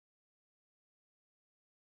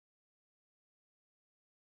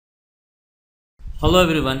Hello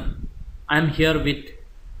everyone, I am here with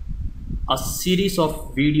a series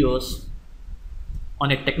of videos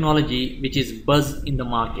on a technology which is buzz in the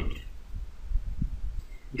market.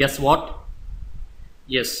 Guess what?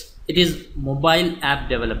 Yes, it is mobile app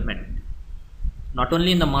development. Not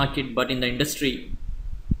only in the market but in the industry,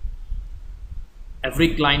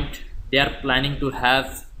 every client they are planning to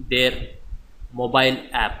have their mobile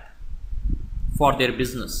app for their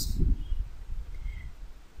business.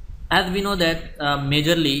 As we know that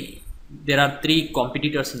majorly there are three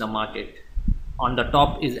competitors in the market. On the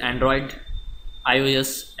top is Android,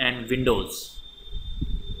 iOS and Windows.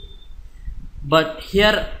 But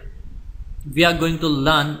here we are going to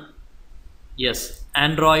learn, yes,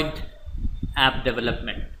 Android app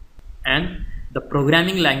development and the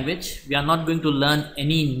programming language. We are not going to learn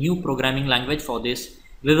any new programming language for this.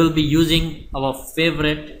 We will be using our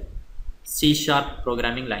favorite C#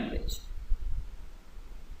 programming language.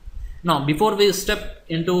 Now, before we step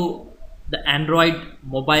into the Android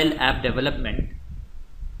mobile app development,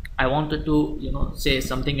 I wanted to say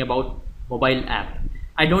something about mobile app.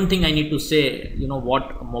 I don't think I need to say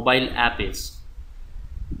what a mobile app is.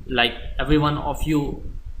 Like every one of you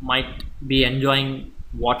might be enjoying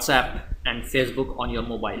WhatsApp and Facebook on your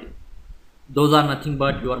mobile. Those are nothing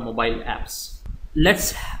but your mobile apps.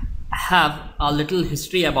 Let's have a little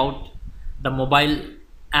history about the mobile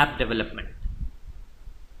app development.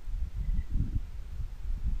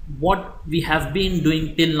 What we have been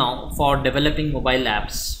doing till now for developing mobile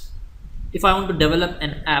apps. If I want to develop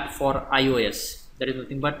an app for iOS, that is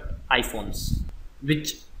nothing but iPhones,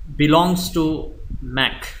 which belongs to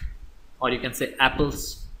Mac, or you can say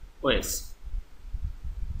Apple's OS.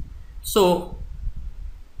 So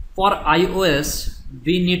for iOS,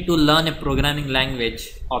 we need to learn a programming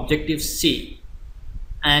language, Objective-C,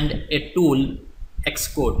 and a tool,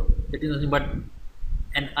 Xcode, that is nothing but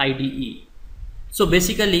an IDE. So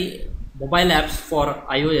basically, mobile apps for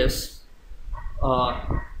iOS,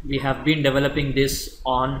 we have been developing this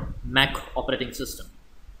on Mac operating system.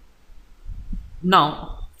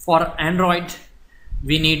 Now, for Android,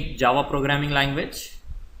 we need Java programming language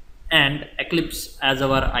and Eclipse as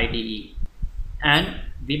our IDE. And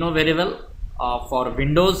we know very well, for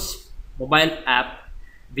Windows mobile app,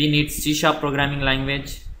 we need C# programming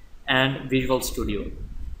language and Visual Studio.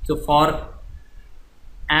 So for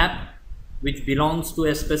app which belongs to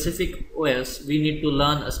a specific OS, we need to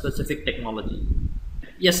learn a specific technology.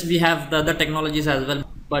 Yes, we have the other technologies as well,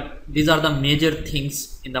 but these are the major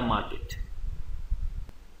things in the market.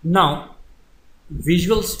 Now,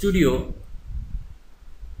 Visual Studio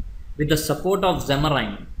with the support of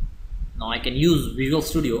Xamarin. Now I can use Visual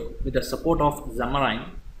Studio with the support of Xamarin,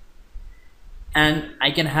 and I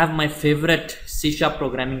can have my favorite C#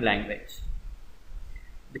 programming language.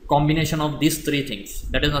 The combination of these three things,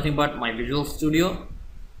 that is nothing but my Visual Studio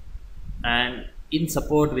and in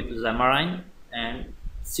support with Xamarin and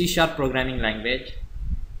C# programming language,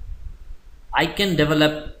 I can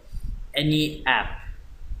develop any app.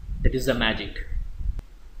 That is the magic.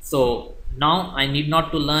 So now I need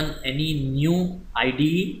not to learn any new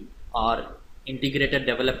IDE or integrated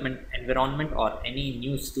development environment or any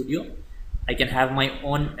new studio. I can have my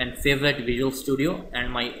own and favorite Visual Studio and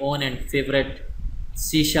my own and favorite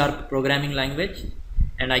C# programming language,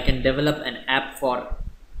 and I can develop an app for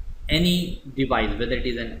any device, whether it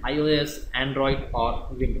is an iOS, Android or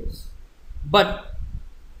Windows. But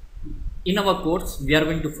in our course, we are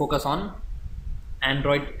going to focus on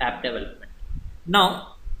Android app development.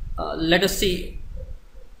 Now let us see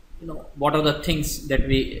what are the things that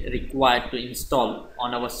we require to install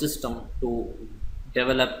on our system to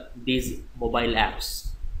develop these mobile apps.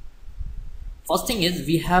 First thing is,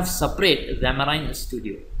 we have separate Xamarin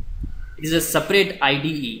Studio. It is a separate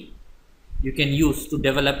IDE you can use to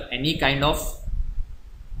develop any kind of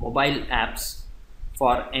mobile apps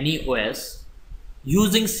for any OS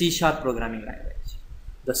using C# programming language.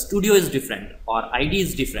 The studio is different or IDE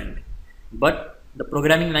is different, but the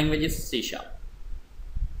programming language is C#.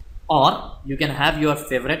 Or you can have your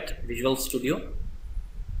favorite Visual Studio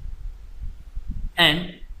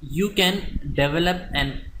and you can develop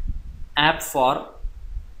an app for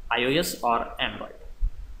iOS or Android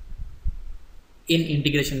in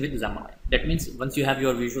integration with Xamarin. That means once you have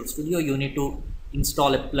your Visual Studio, you need to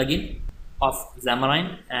install a plugin of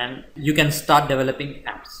Xamarin and you can start developing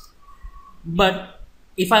apps. But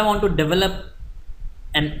if I want to develop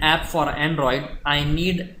an app for Android, I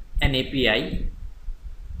need an API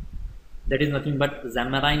that is nothing but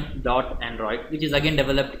Xamarin.Android, which is again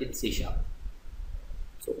developed in C#.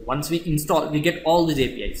 So once we install, we get all these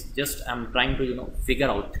APIs. Just I'm trying to figure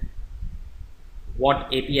out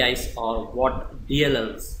what APIs or what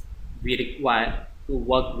DLLs we require to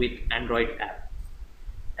work with Android app,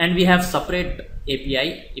 and we have separate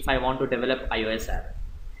API if I want to develop iOS app.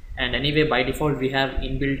 And anyway, by default we have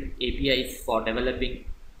inbuilt APIs for developing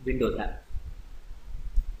Windows app,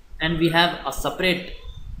 and we have a separate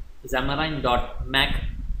Xamarin.Mac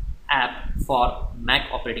app for Mac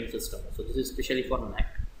operating system. So this is especially for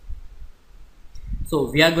Mac. So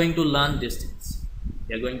we are going to learn these things.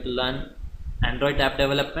 We are going to learn Android app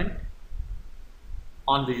development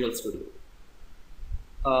on Visual Studio.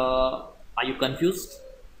 Are you confused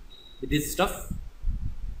with this stuff?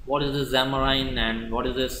 What is this Xamarin and what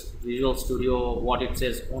is this Visual Studio? What it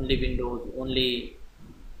says only Windows, only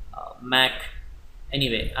Mac.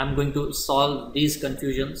 Anyway, I'm going to solve these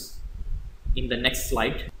confusions in the next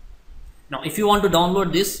slide. Now if you want to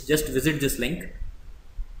download this, just visit this link,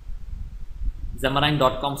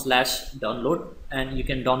 xamarin.com/download, and you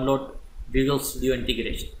can download Visual Studio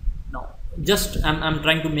integration. Now just I'm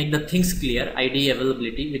trying to make the things clear, IDE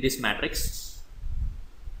availability with this matrix.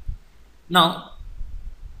 Now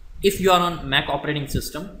if you are on Mac operating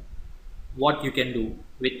system, what you can do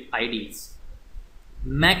with IDEs.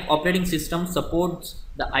 Mac operating system supports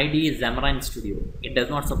the IDE Xamarin Studio. It does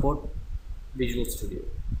not support Visual Studio.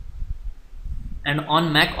 And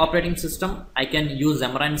on Mac operating system, I can use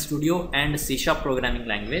Xamarin Studio and C# programming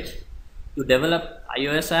language to develop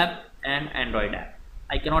iOS app and Android app.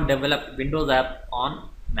 I cannot develop Windows app on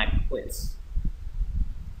Mac OS.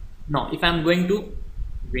 Now if I am going to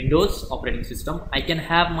Windows operating system, I can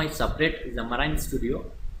have my separate Xamarin Studio,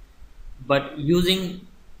 but using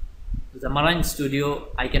Xamarin Studio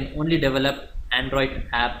I can only develop Android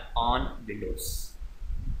app on Windows.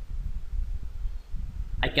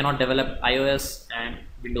 I cannot develop iOS and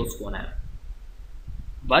Windows Phone app.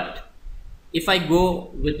 But if I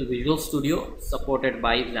go with Visual Studio supported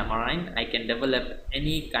by Xamarin, I can develop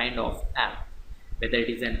any kind of app, whether it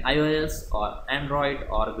is an iOS or Android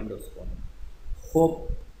or Windows Phone.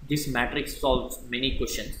 Hope this matrix solves many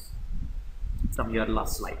questions from your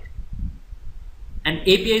last slide. And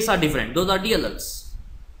APIs are different, those are DLLs.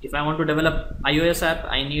 If I want to develop iOS app,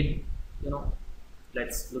 I need,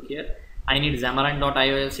 let's look here, I need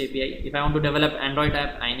Xamarin.iOS API. If I want to develop Android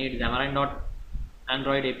app, I need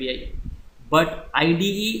Xamarin.Android API. But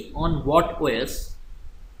IDE on what OS,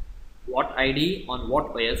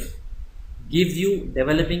 gives you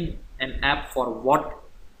developing an app for what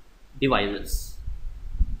devices.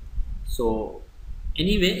 So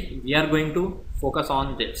anyway, we are going to focus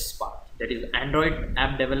on this part, that is Android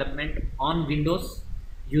app development on Windows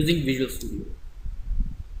using Visual Studio.